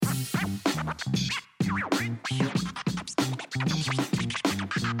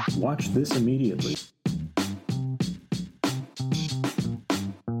Watch this immediately.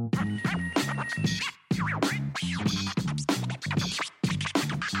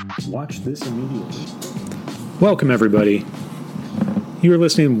 Watch this immediately. Welcome, everybody. You are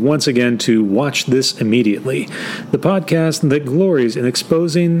listening once again to Watch This Immediately, the podcast that glories in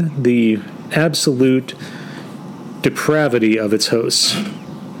exposing the absolute depravity of its hosts.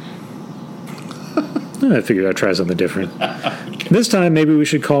 I figured I'd try something different. Okay. This time, maybe we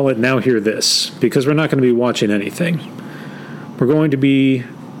should call it Now Hear This, because we're not going to be watching anything. We're going to be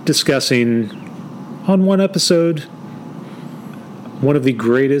discussing, on one episode, one of the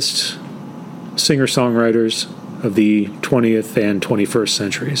greatest singer-songwriters of the 20th and 21st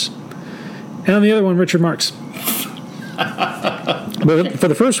centuries. And on the other one, Richard Marx. But for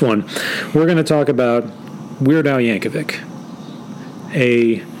the first one, we're going to talk about Weird Al Yankovic,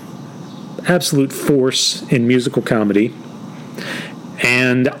 a absolute force in musical comedy,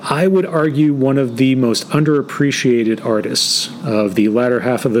 and I would argue one of the most underappreciated artists of the latter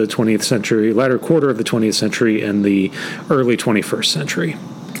half of the 20th century, latter quarter of the 20th century, and the early 21st century.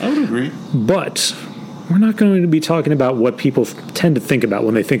 I would agree. But we're not going to be talking about what people tend to think about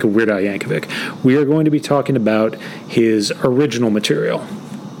when they think of Weird Al Yankovic. We are going to be talking about his original material.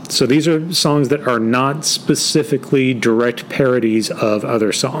 So these are songs that are not specifically direct parodies of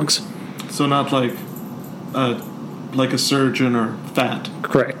other songs. So not like a surgeon or Fat.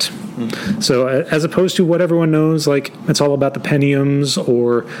 Correct. Mm. So as opposed to what everyone knows, like It's All About the Pentiums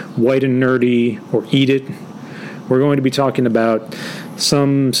or White and Nerdy or Eat It, we're going to be talking about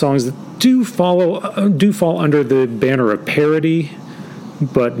some songs that do fall under the banner of parody,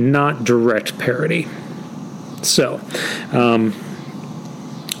 but not direct parody. So,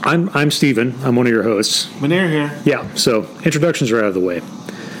 I'm Steven. I'm one of your hosts. Manir here. Yeah, so introductions are out of the way.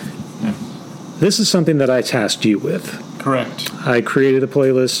 Yeah. This is something that I tasked you with. Correct. I created a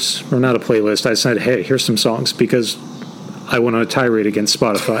playlist, or not a playlist. I said, hey, here's some songs, because I went on a tirade against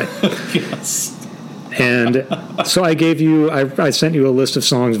Spotify. Yes. And so I sent you a list of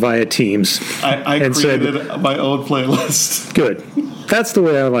songs via Teams. I created my own playlist. Good. That's the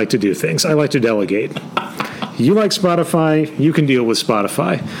way I like to do things. I like to delegate. You like Spotify, you can deal with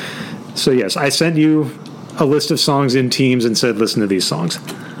Spotify. So yes, I sent you a list of songs in Teams and said, listen to these songs.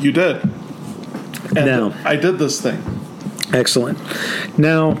 You did. And now, I did this thing. Excellent.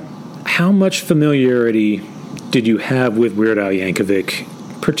 Now, how much familiarity did you have with Weird Al Yankovic,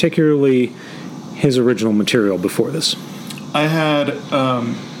 particularly his original material before this? I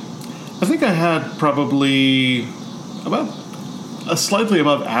think I had probably about a slightly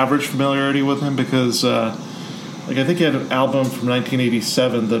above average familiarity with him because, I think he had an album from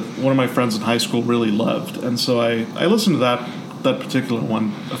 1987 that one of my friends in high school really loved, and so I listened to that particular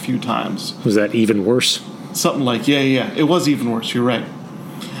one a few times. Was that Even Worse? Something like, yeah. It was Even Worse, you're right.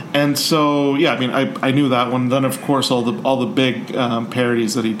 And so, yeah, I mean, I knew that one. Then, of course, all the big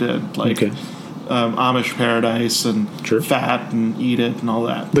parodies that he did, like Amish Paradise and sure. Fat and Eat It and all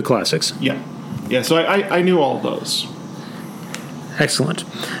that. The classics. Yeah. So I knew all those. Excellent.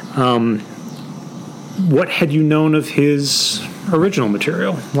 What had you known of his original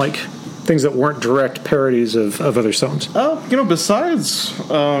material? Like things that weren't direct parodies of other songs? Besides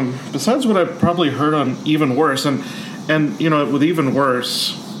what I probably heard on Even Worse, and with Even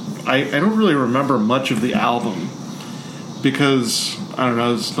Worse, I don't really remember much of the album because I don't know,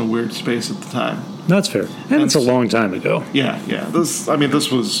 I was in a weird space at the time. That's fair, and it's a long time ago. Yeah. This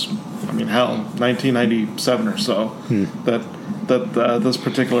was 1997 or so that this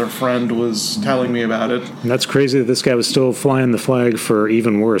particular friend was telling me about it. And that's crazy that this guy was still flying the flag for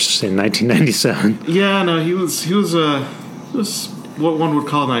Even Worse in 1997. Yeah, no, he was what one would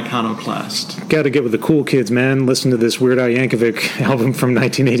call an iconoclast. Got to get with the cool kids, man. Listen to this Weird Al Yankovic album from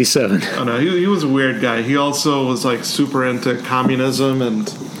 1987. Oh no, he was a weird guy. He also was like super into communism, and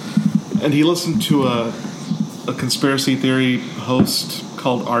he listened to a conspiracy theory host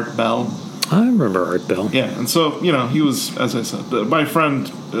called Art Bell. I remember Art Bell. Yeah, and so, he was, as I said, my friend,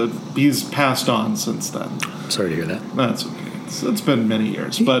 he's passed on since then. Sorry to hear that. That's okay. It's been many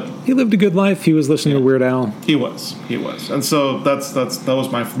years, but... He lived a good life. He was listening to Weird Al. He was. And so that was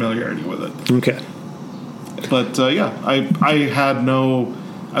my familiarity with it. Okay. But, I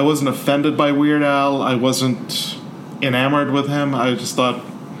wasn't offended by Weird Al. I wasn't enamored with him. I just thought,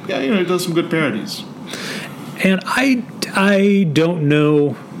 he does some good parodies. And I don't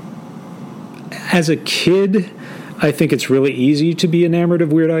know... As a kid, I think it's really easy to be enamored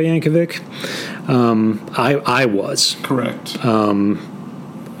of Weird Al Yankovic. I was. Correct.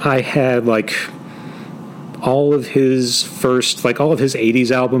 I had all of his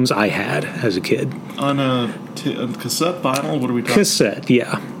 80s albums I had as a kid. On a cassette, vinyl? What are we talking? Cassette,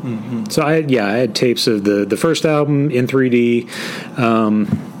 yeah. Mm-hmm. So I had tapes of the first album in 3D,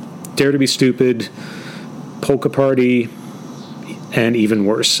 Dare to Be Stupid, Polka Party, and Even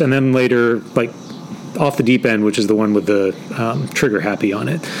Worse. And then later, like, Off the Deep End, which is the one with the Trigger Happy on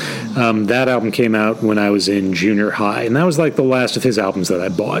it. That album came out when I was in junior high, and that was like the last of his albums that I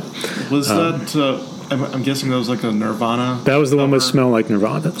bought. Was that, I'm guessing that was like a Nirvana? That was the one with Smells Like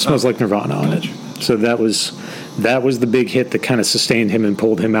Nirvana on it. So that was the big hit that kind of sustained him and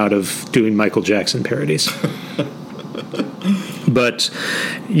pulled him out of doing Michael Jackson parodies. But,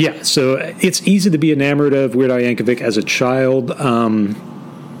 yeah, so it's easy to be enamored of Weird Al Yankovic as a child.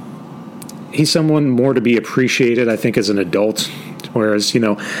 He's someone more to be appreciated, I think, as an adult. Whereas,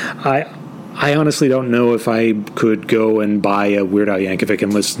 I honestly don't know if I could go and buy a Weird Al Yankovic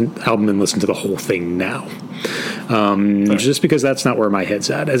album and listen to the whole thing now. Just because that's not where my head's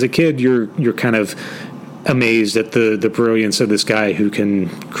at. As a kid, you're kind of amazed at the brilliance of this guy who can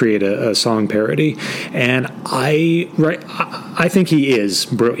create a song parody. And I think he is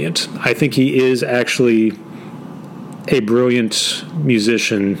brilliant. I think he is actually a brilliant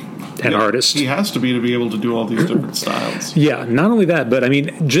musician and artist. He has to be able to do all these different styles. Yeah, not only that, but I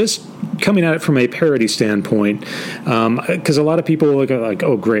mean, just coming at it from a parody standpoint, because a lot of people look at like,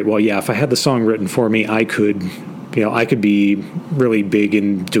 oh, great, well, yeah, if I had the song written for me, I could be really big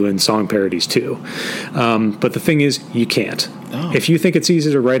in doing song parodies too. But the thing is, you can't. No. If you think it's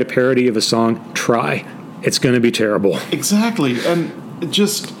easy to write a parody of a song, try. It's going to be terrible. Exactly. And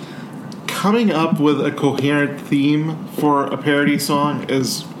just coming up with a coherent theme for a parody song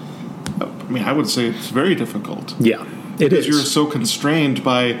is, I would say it's very difficult. Yeah, it is. Because you're so constrained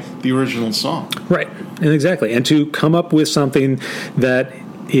by the original song. Right, and exactly. And to come up with something that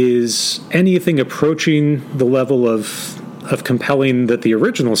is anything approaching the level of compelling that the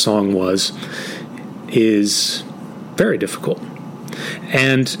original song was is very difficult.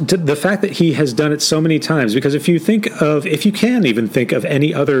 And the fact that he has done it so many times, because if you can even think of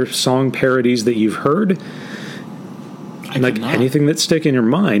any other song parodies that you've heard, like anything that stick in your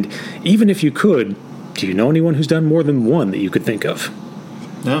mind, even if you could, do you know anyone who's done more than one that you could think of?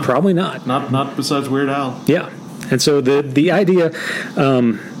 No. Probably not. Not besides Weird Al. Yeah. And so the idea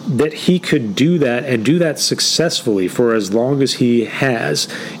that he could do that and do that successfully for as long as he has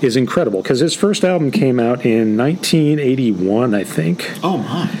is incredible. Because his first album came out in 1981, I think. Oh,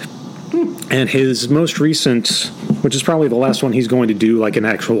 my. And his most recent, which is probably the last one he's going to do, like an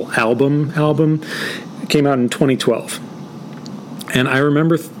actual album, came out in 2012. And I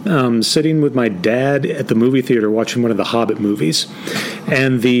remember sitting with my dad at the movie theater watching one of the Hobbit movies.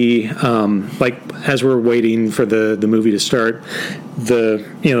 And as we're waiting for the movie to start,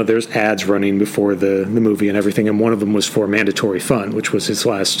 there's ads running before the movie and everything. And one of them was for Mandatory Fun, which was his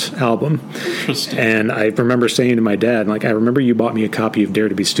last album. Interesting. And I remember saying to my dad, I remember you bought me a copy of Dare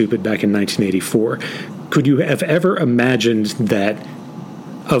to Be Stupid back in 1984. Could you have ever imagined that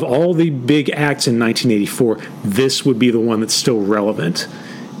of all the big acts in 1984, this would be the one that's still relevant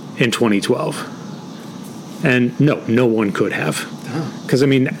in 2012? And no one could have. Because,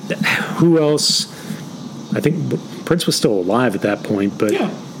 who else? I think Prince was still alive at that point, but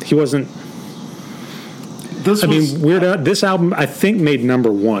he wasn't. Weird Al, this album, I think, made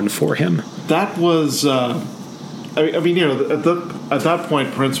number one for him. That was, at that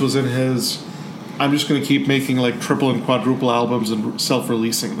point, Prince was in his, I'm just going to keep making like triple and quadruple albums and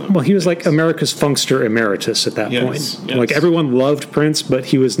self-releasing them. Well, he was like America's funkster emeritus at that point. Yes. Like, everyone loved Prince, but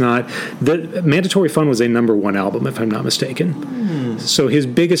he was not. The Mandatory Fun was a number one album, if I'm not mistaken. So his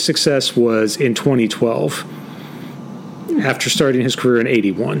biggest success was in 2012, after starting his career in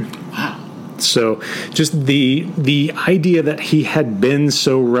 81. Wow. So just the idea that he had been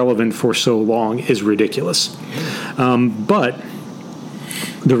so relevant for so long is ridiculous. But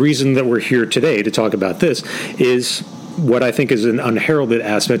the reason that we're here today to talk about this is what I think is an unheralded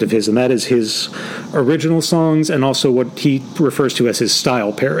aspect of his, and that is his original songs and also what he refers to as his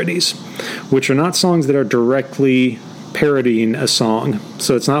style parodies, which are not songs that are directly parodying a song.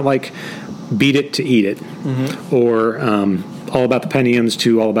 So it's not like Beat It to Eat It, or All About the Pentiums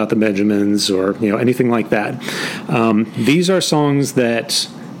to All About the Benjamins, or anything like that. These are songs that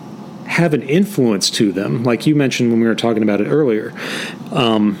have an influence to them, like you mentioned when we were talking about it earlier.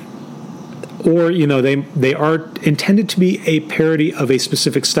 Or they are intended to be a parody of a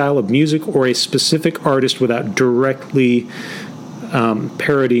specific style of music or a specific artist without directly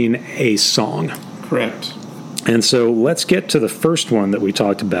parodying a song. Correct. And so let's get to the first one that we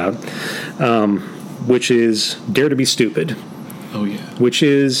talked about, which is Dare to Be Stupid. Oh, yeah. Which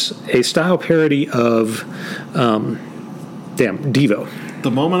is a style parody of, Devo.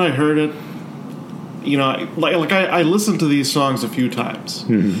 The moment I heard it, I listened to these songs a few times.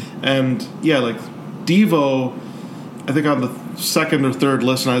 Mm-hmm. And, yeah, like, Devo, I think on the second or third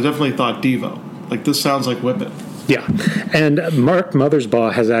listen, I definitely thought Devo. Like, this sounds like Whip It. Yeah. And Mark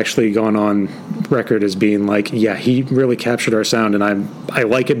Mothersbaugh has actually gone on record as being like, yeah, he really captured our sound, and I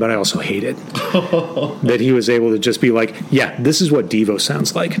like it, but I also hate it. That he was able to just be like, yeah, this is what Devo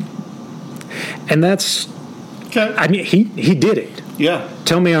sounds like. And that's... Okay. I mean, he did it. Yeah.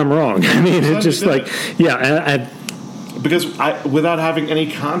 Tell me I'm wrong. I mean, it's just like, yeah. Because without having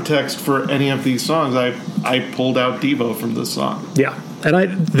any context for any of these songs, I pulled out Devo from this song. Yeah. And I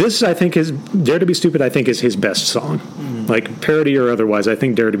think is Dare to Be Stupid, I think, is his best song. Mm. Like, parody or otherwise, I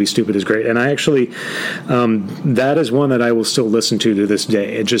think Dare to Be Stupid is great. And I actually, that is one that I will still listen to this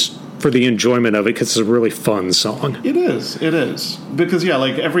day. It just, for the enjoyment of it, because it's a really fun song. It is. Because, yeah,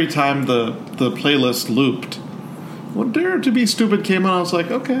 like, every time the playlist looped, when Dare to Be Stupid came on, I was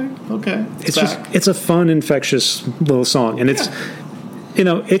like, okay. It's a fun, infectious little song. And it's... Yeah.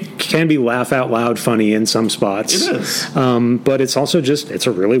 It can be laugh out loud funny in some spots. It is. But it's also it's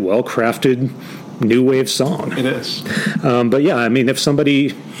a really well crafted new wave song. It is. But yeah, I mean, if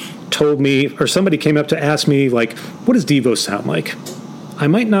somebody told me, or somebody came up to ask me, like, what does Devo sound like? I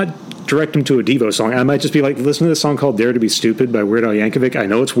might not direct them to a Devo song. I might just be like, listen to this song called Dare to Be Stupid by Weird Al Yankovic. I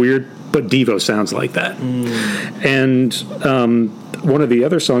know it's weird, but Devo sounds like that. Mm. And one of the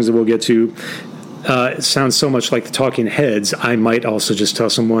other songs that we'll get to, it sounds so much like the Talking Heads. I might also just tell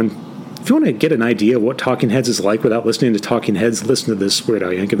someone, if you want to get an idea of what Talking Heads is like without listening to Talking Heads, listen to this Weird Al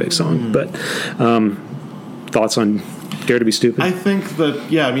Yankovic song. But thoughts on Dare to Be Stupid? I think that,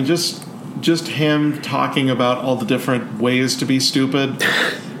 yeah, I mean, just him talking about all the different ways to be stupid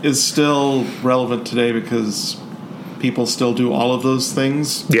is still relevant today because people still do all of those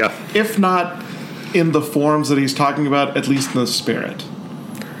things. Yeah. If not in the forms that he's talking about, at least in the spirit.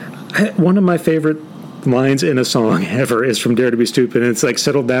 One of my favorite lines in a song ever is from Dare to Be Stupid, and it's like,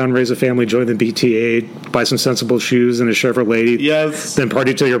 settle down, raise a family, join the BTA, buy some sensible shoes and a Chevrolet. Yes. Then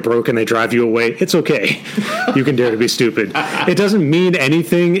party till you're broke and they drive you away. It's okay. You can dare to be stupid. It doesn't mean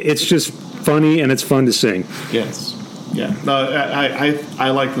anything. It's just funny and it's fun to sing. Yes. Yeah. No,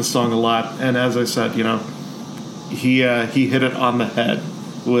 I like this song a lot, and as I said, he hit it on the head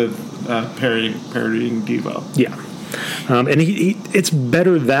with parodying Devo. Yeah. And it's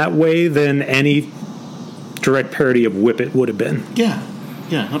better that way than any direct parody of Whip It would have been. Yeah,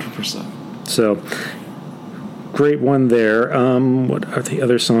 100%. So, great one there. What are the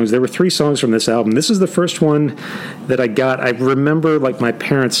other songs? There were 3 songs from this album. This is the first one that I got. I remember, like, my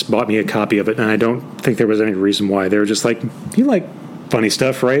parents bought me a copy of it, and I don't think there was any reason why. They were just like, you like funny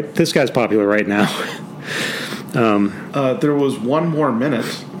stuff, right? This guy's popular right now. There was One More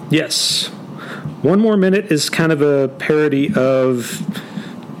Minute. Yes. One More Minute is kind of a parody of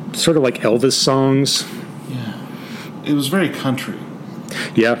sort of like Elvis songs. Yeah. It was very country.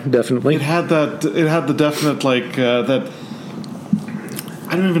 Yeah, definitely. It had the definite, like, that,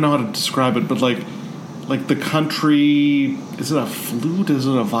 I don't even know how to describe it, but like the country, is it a flute? Is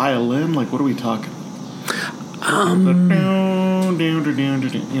it a violin? Like, what are we talking? Like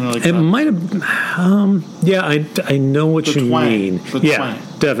it might have. Yeah, I know what you mean. Twang.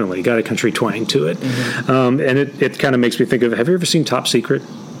 Definitely got a country twang to it. Mm-hmm. And it kind of makes me think of. Have you ever seen Top Secret?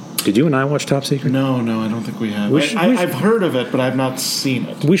 Did you and I watch Top Secret? No, I don't think we have. I've heard of it, but I've not seen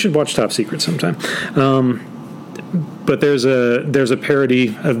it. We should watch Top Secret sometime. But there's a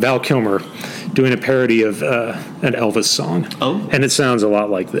parody of Val Kilmer doing a parody of an Elvis song. Oh. And it sounds a lot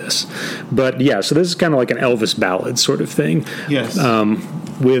like this. But yeah, so this is kind of like an Elvis ballad sort of thing. Yes.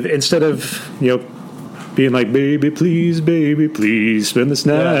 With, instead of, being like, baby, please, spend this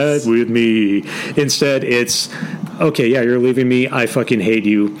night with me. Instead, it's, okay, yeah, you're leaving me. I fucking hate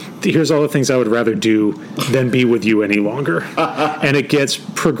you. Here's all the things I would rather do than be with you any longer. And it gets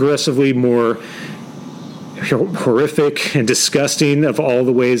progressively more horrific and disgusting of all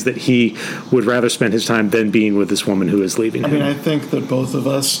the ways that he would rather spend his time than being with this woman who is leaving him. I mean, I think that both of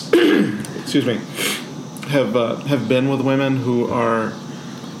us, excuse me, have been with women who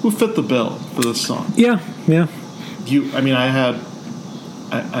fit the bill for this song. Yeah.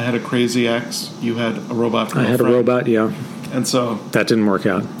 I had a crazy ex. You had a robot girlfriend. I had a robot, yeah. And so that didn't work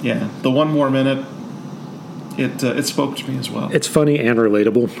out. Yeah, the One More Minute. It spoke to me as well. It's funny and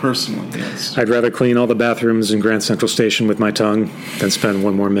relatable. Personally, yes. I'd rather clean all the bathrooms in Grand Central Station with my tongue than spend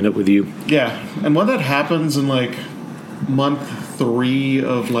 1 more minute with you. Yeah, and when that happens in, like, month 3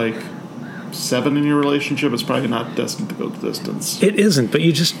 of, like, 7 in your relationship, it's probably not destined to go the distance. It isn't, but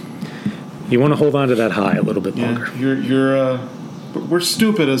you want to hold on to that high a little bit longer. we're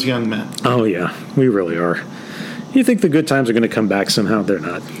stupid as young men. Oh, yeah. We really are. You think the good times are going to come back somehow? They're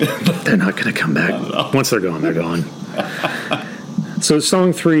not. They're not going to come back. Once they're gone, they're gone. So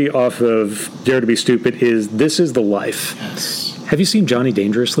song 3 off of Dare to Be Stupid is This Is the Life. Yes. Have you seen Johnny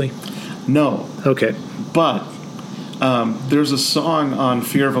Dangerously? No. Okay. But there's a song on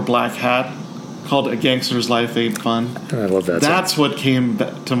Fear of a Black Hat called A Gangster's Life Ain't Fun. I love that That's song. what came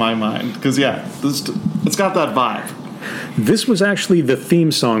to my mind. Because, it's got that vibe. This was actually the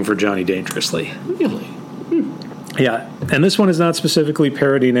theme song for Johnny Dangerously. Really? Yeah. And this one is not specifically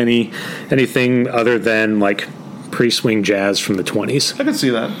parodying anything other than, like, pre-swing jazz from the 20s. I can see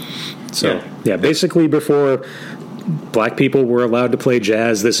that. So, yeah, basically before black people were allowed to play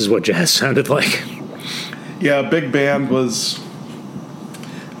jazz, this is what jazz sounded like. Yeah, big band was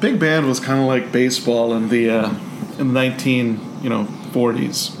kind of like baseball in the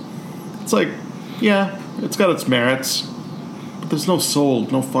 1940s. It's like, yeah, it's got its merits, but there's no soul,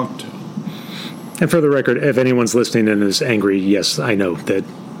 no funk to it. And for the record, if anyone's listening and is angry, yes, I know that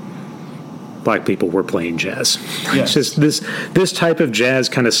black people were playing jazz. Yes. It's just this type of jazz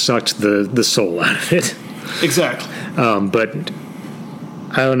kind of sucked the soul out of it. Exactly. But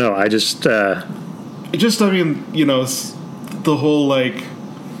I don't know. I just the whole, like,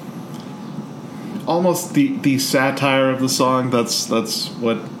 almost the satire of the song. That's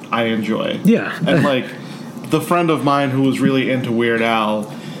what I enjoy. Yeah. And, like, the friend of mine who was really into Weird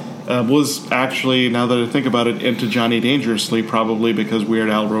Al was actually, now that I think about it, into Johnny Dangerously, probably because Weird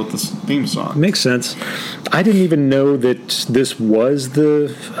Al wrote this theme song. Makes sense. I didn't even know that this was the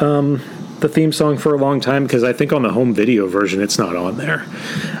theme song for a long time, because I think on the home video version it's not on there.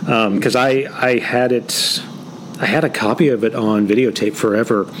 Because I had a copy of it on videotape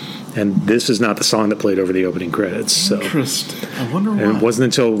forever, and this is not the song that played over the opening credits. So. Interesting. I wonder why. And it wasn't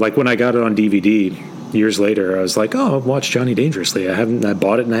until, like, when I got it on DVD years later, I was like, oh, I'll watch Johnny Dangerously. I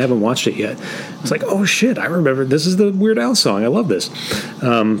bought it and I haven't watched it yet. It's like, oh shit, I remember this is the Weird Al song. I love this.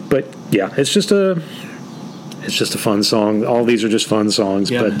 But yeah, it's just a fun song. All these are just fun songs.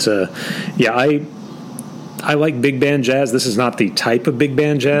 Yeah. But yeah, I like big band jazz. This is not the type of big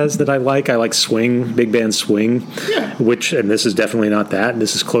band jazz that I like. I like swing, big band swing. Yeah. And this is definitely not that.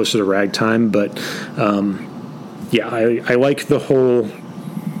 This is closer to ragtime. But yeah, I like the whole.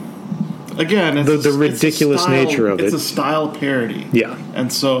 Again, it's the ridiculous nature of it. It's a style parody. Yeah.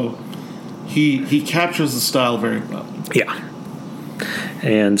 And so he captures the style very well. Yeah.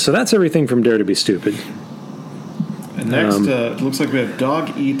 And so that's everything from Dare to Be Stupid. And next, it looks like we have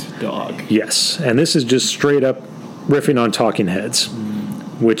Dog Eat Dog. Yes. And this is just straight up riffing on Talking Heads,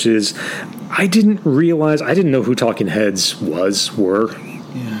 which is, I didn't know who Talking Heads were.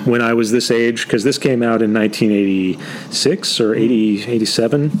 Yeah. When I was this age, because this came out in 1986 or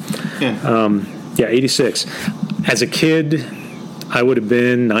 87. Yeah. 86. As a kid, I would have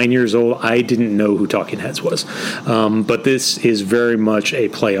been 9 years old. I didn't know who Talking Heads was. But this is very much a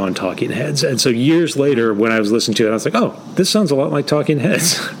play on Talking Heads. And so years later, when I was listening to it, I was like, oh, this sounds a lot like Talking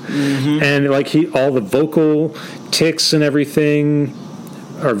Heads. Mm-hmm. And like all the vocal tics and everything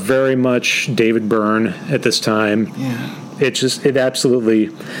are very much David Byrne at this time. Yeah. It absolutely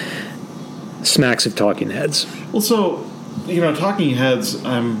smacks of Talking Heads. Well, so, Talking Heads,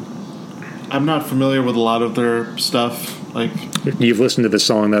 I'm not familiar with a lot of their stuff. Like, you've listened to the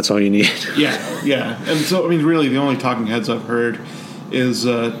song, that's all you need. Yeah. And so, I mean, really, the only Talking Heads I've heard is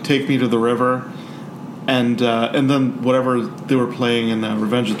Take Me to the River, and then whatever they were playing in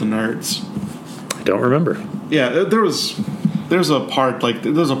Revenge of the Nerds. I don't remember. Yeah, there's a part, like,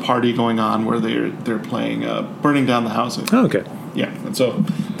 there's a party going on where they're playing Burning Down the House, I think. Oh, okay. Yeah, and so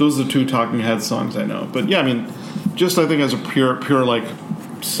those are the two Talking Heads songs I know. But yeah, I mean, just I think as a pure like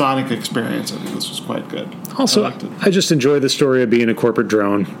sonic experience, I think this was quite good. Also, I just enjoy the story of being a corporate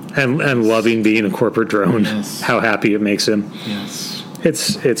drone and loving being a corporate drone. Yes. How happy it makes him. Yes.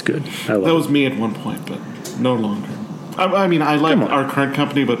 It's good. I love it. That was me at one point, but no longer. I mean, I like our current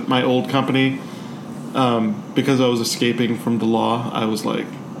company, but my old company, because I was escaping from the law, I was like,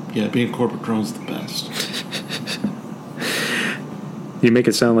 yeah, being a corporate drone is the best. You make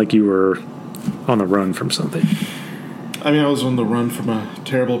it sound like you were on the run from something. I mean, I was on the run from a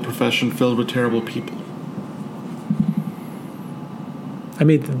terrible profession filled with terrible people. I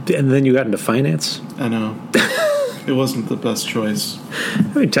mean, and then you got into finance? I know. It wasn't the best choice.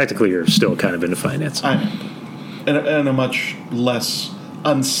 I mean, technically, you're still kind of into finance. I know. And a much less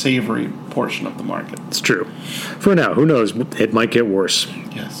unsavory portion of the market. It's true. For now, who knows? It might get worse.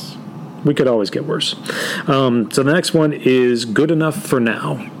 Yes. We could always get worse. So the next one is Good Enough for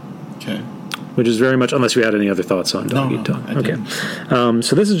Now. Okay. Which is very much, unless you had any other thoughts on Dog Eat Dog. Okay.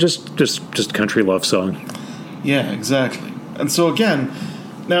 So this is just country love song. Yeah, exactly. And so again,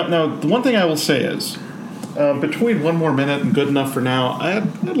 now the one thing I will say is, between One More Minute and Good Enough for Now, I had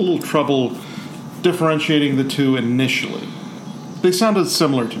a little trouble differentiating the two initially. They sounded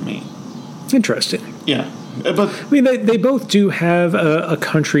similar to me. Interesting. Yeah. But I mean, they both do have a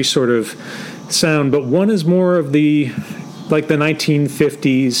country sort of sound, but one is more of the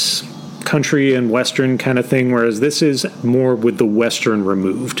 1950s country and western kind of thing, whereas this is more with the western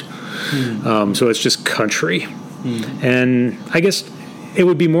removed. So it's just country. And I guess it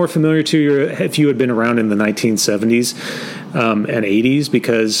would be more familiar to you if you had been around in the 1970s and 80s,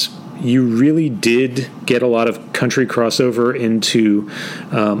 because you really did get a lot of country crossover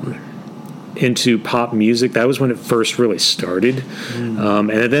into pop music. That was when it first really started. And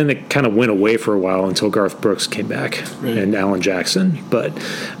then it kind of went away for a while until Garth Brooks came back and Alan Jackson. But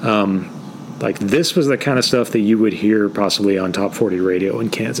this was the kind of stuff that you would hear possibly on Top 40 radio in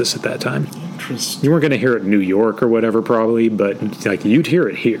Kansas at that time. Interesting. You weren't going to hear it in New York or whatever probably, but you'd hear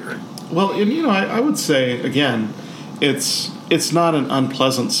it here. Well, and I would say, again, it's not an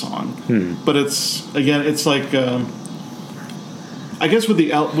unpleasant song, but it's like, I guess with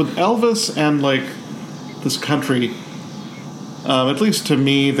Elvis and this country, at least to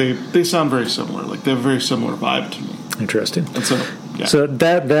me, they sound very similar. Like they have a very similar vibe to me. Interesting. And so, yeah. So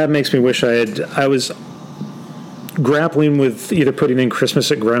that makes me wish I was grappling with either putting in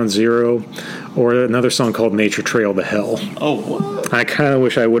Christmas at Ground Zero or another song called Nature Trail to Hell. Oh, what? I kind of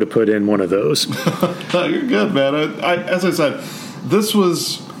wish I would have put in one of those. No, you're good, man. As I said, this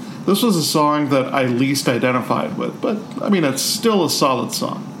was a song that I least identified with, but I mean, it's still a solid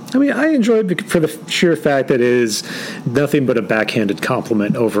song. I mean, I enjoyed it for the sheer fact that it is nothing but a backhanded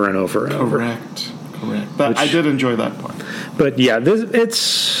compliment over and over and over. Correct. But I did enjoy that part. But yeah,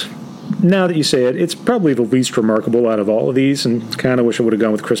 it's, now that you say it, it's probably the least remarkable out of all of these, and kind of wish I would have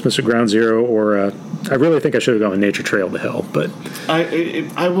gone with Christmas at Ground Zero, or I really think I should have gone with Nature Trail to Hell. But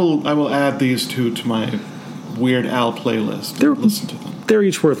I will add these two to my Weird Al playlist. Listen to them. They're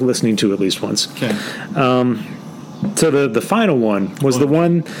each worth listening to at least once. Okay. So the final one was the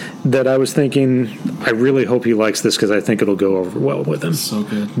one that I was thinking, I really hope he likes this because I think it'll go over well with him. So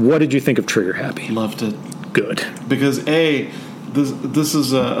good. What did you think of Trigger Happy? Loved it. Good. Because this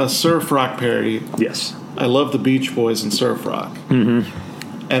is a surf rock parody. Yes. I love the Beach Boys and surf rock.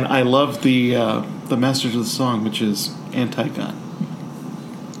 Mm-hmm. And I love the message of the song, which is anti-gun.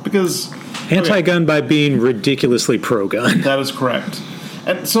 Because anti-gun by being ridiculously pro-gun. That is correct.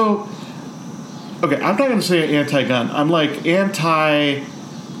 And so, okay, I'm not going to say anti-gun. I'm like anti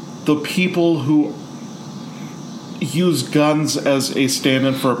the people who use guns as a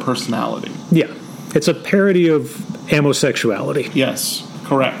stand-in for a personality. Yeah. It's a parody of amosexuality. Yes,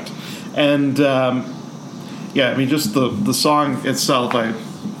 correct. And, I mean, just the song itself,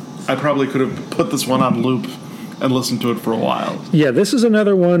 I probably could have put this one on loop and listened to it for a while. Yeah, this is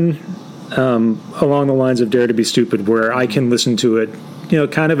another one along the lines of Dare to Be Stupid where I can listen to it,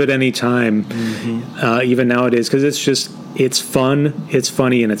 kind of at any time, even nowadays, because it's fun, it's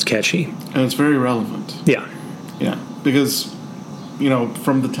funny, and it's catchy. And it's very relevant. Yeah. Yeah, because,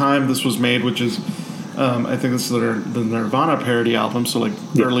 from the time this was made, which is, I think this is the Nirvana parody album, so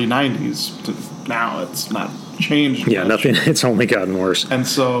early 90s to now, it's not changed much. Nothing, it's only gotten worse. And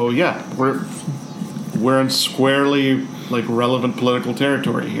so, we're in squarely, relevant political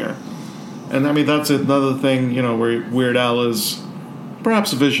territory here. And, I mean, that's another thing, where Weird Al is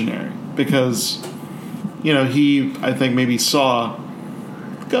perhaps a visionary, because, he, I think, maybe saw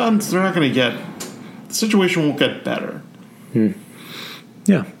guns, they're not going to get, the situation won't get better.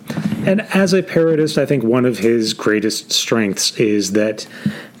 Yeah. And as a parodist, I think one of his greatest strengths is that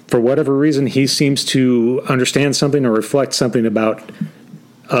for whatever reason, he seems to understand something or reflect something about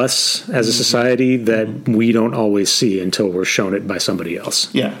us as a society that we don't always see until we're shown it by somebody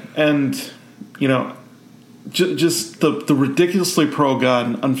else. Yeah. And, just the ridiculously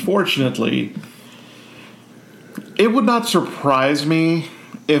pro-gun, unfortunately, it would not surprise me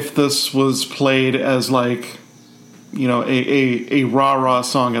if this was played as a rah-rah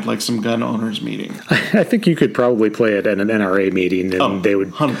song at some gun owners meeting. I think you could probably play it at an NRA meeting and they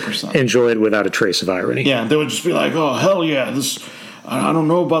would 100% enjoy it without a trace of irony. Yeah, they would just be like, oh, hell yeah, I don't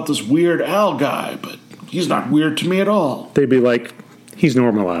know about this Weird Al guy, but he's not weird to me at all. They'd be like, he's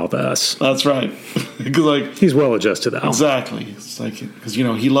normal Al to us. That's right. He's well-adjusted Al. Exactly. It's because,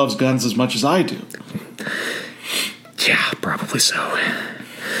 he loves guns as much as I do. Yeah, probably so.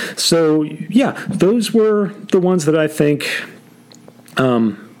 So, yeah, those were the ones that I think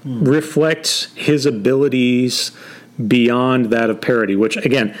reflect his abilities beyond that of parody, which,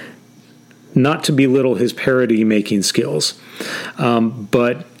 again, not to belittle his parody-making skills,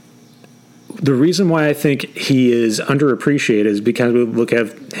 but the reason why I think he is underappreciated is because we look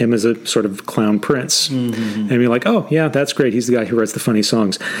at him as a sort of clown prince. And you're like, oh, yeah, that's great. He's the guy who writes the funny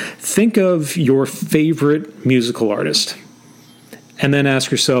songs. Think of your favorite musical artist and then ask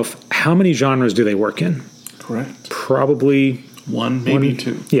yourself, how many genres do they work in? Correct. Probably one, maybe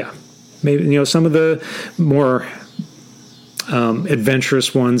two. Yeah. Maybe, some of the more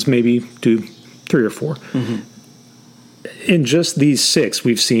adventurous ones maybe do 3 or 4. In just these 6,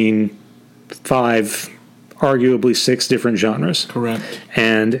 we've seen 5, arguably 6 different genres. Correct.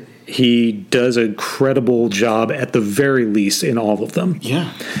 And he does a credible job at the very least in all of them.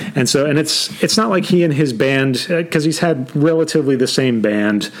 Yeah. And it's not like he and his band, because he's had relatively the same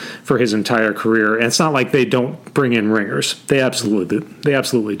band for his entire career. And it's not like they don't bring in ringers. They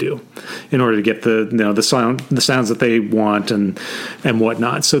absolutely do, in order to get the sounds that they want and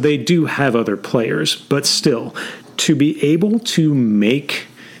whatnot. So they do have other players, but still, to be able to make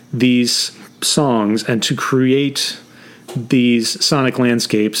these songs and to create these sonic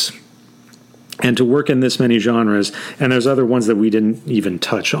landscapes and to work in this many genres, and there's other ones that we didn't even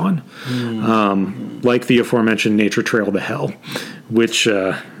touch on, like the aforementioned Nature Trail to Hell, which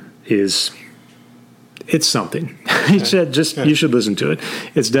it's something. Okay. You should listen to it.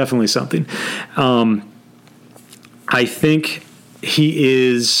 It's definitely something. I think he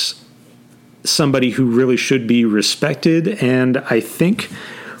is somebody who really should be respected, and I think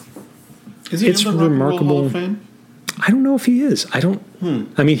it's remarkable. Hall of Fame? I don't know if he is. I don't.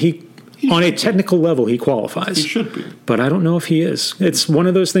 I mean, he on a technical level, he qualifies. He should be, but I don't know if he is. It's one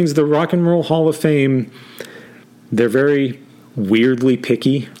of those things. The Rock and Roll Hall of Fame, they're very weirdly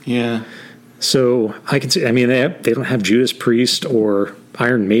picky. Yeah. So I can see. I mean, they don't have Judas Priest or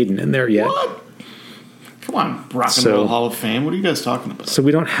Iron Maiden in there yet. What? Come on, Rock and Roll Hall of Fame. What are you guys talking about? So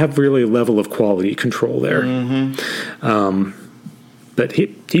we don't have really a level of quality control there. But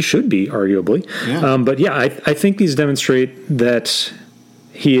he should be, arguably. Yeah. But yeah, I think these demonstrate that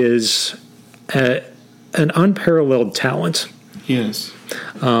he is an unparalleled talent. He is.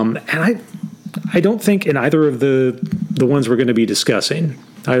 And I don't think in either of the ones we're going to be discussing,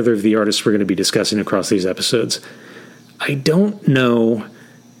 either of the artists we're going to be discussing across these episodes, I don't know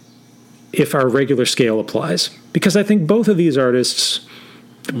if our regular scale applies. Because I think both of these artists,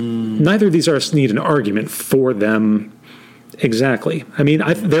 neither of these artists need an argument for them exactly. I mean,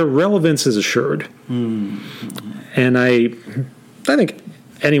 their relevance is assured. And I think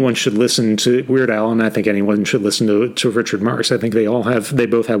anyone should listen to Weird Al, and I think anyone should listen to Richard Marx. I think they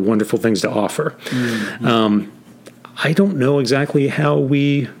both have wonderful things to offer. I don't know exactly how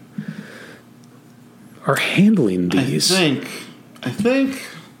we are handling these. I think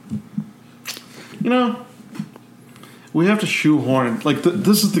we have to shoehorn, like,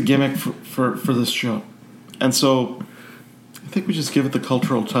 this is the gimmick for this show. And so I think we just give it the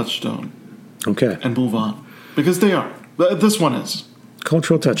cultural touchstone. Okay. And move on. Because they are. This one is.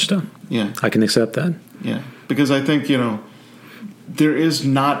 Cultural touchstone. Yeah. I can accept that. Yeah. Because I think, there is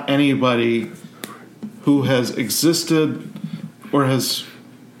not anybody who has existed or has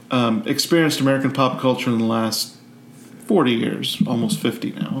experienced American pop culture in the last 40 years, almost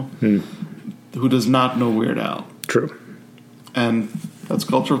 50 now, who does not know Weird Al. True. And that's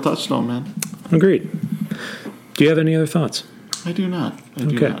cultural touchstone, man. Agreed. Do you have any other thoughts? I do not.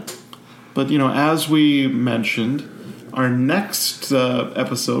 But, as we mentioned, our next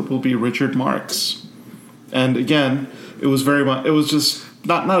episode will be Richard Marx. And again, it was just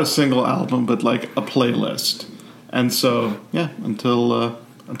not a single album, but like a playlist. And so, yeah, until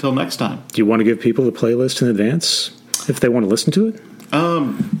next time. Do you want to give people the playlist in advance if they want to listen to it?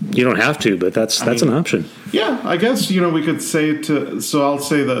 You don't have to, but that's an option. Yeah, I guess, we could say so I'll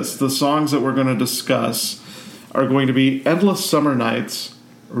say this. The songs that we're going to discuss are going to be Endless Summer Nights,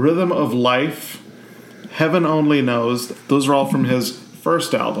 Rhythm of Life, Heaven Only Knows. Those are all from his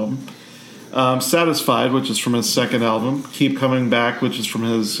first album. Satisfied, which is from his second album. Keep Coming Back, which is from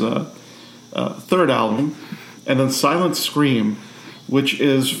his third album. And then Silent Scream, which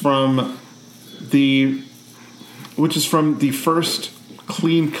is from the first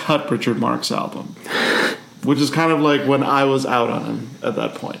clean-cut Richard Marx album, which is kind of like when I was out on him at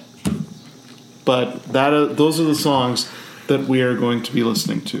that point. But those are the songs that we are going to be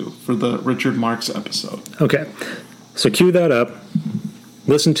listening to for the Richard Marx episode. Okay. So cue that up.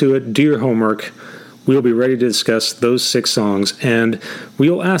 Listen to it. Do your homework. We'll be ready to discuss those 6 songs, and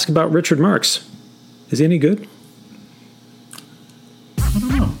we'll ask about Richard Marx. Is he any good? I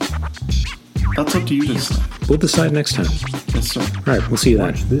don't know. That's up to you to decide. We'll decide next time. Yes, sir. All right. We'll see you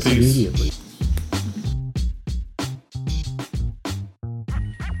then. This immediately.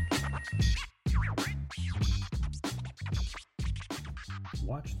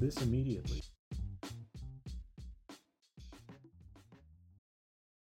 Watch this immediately.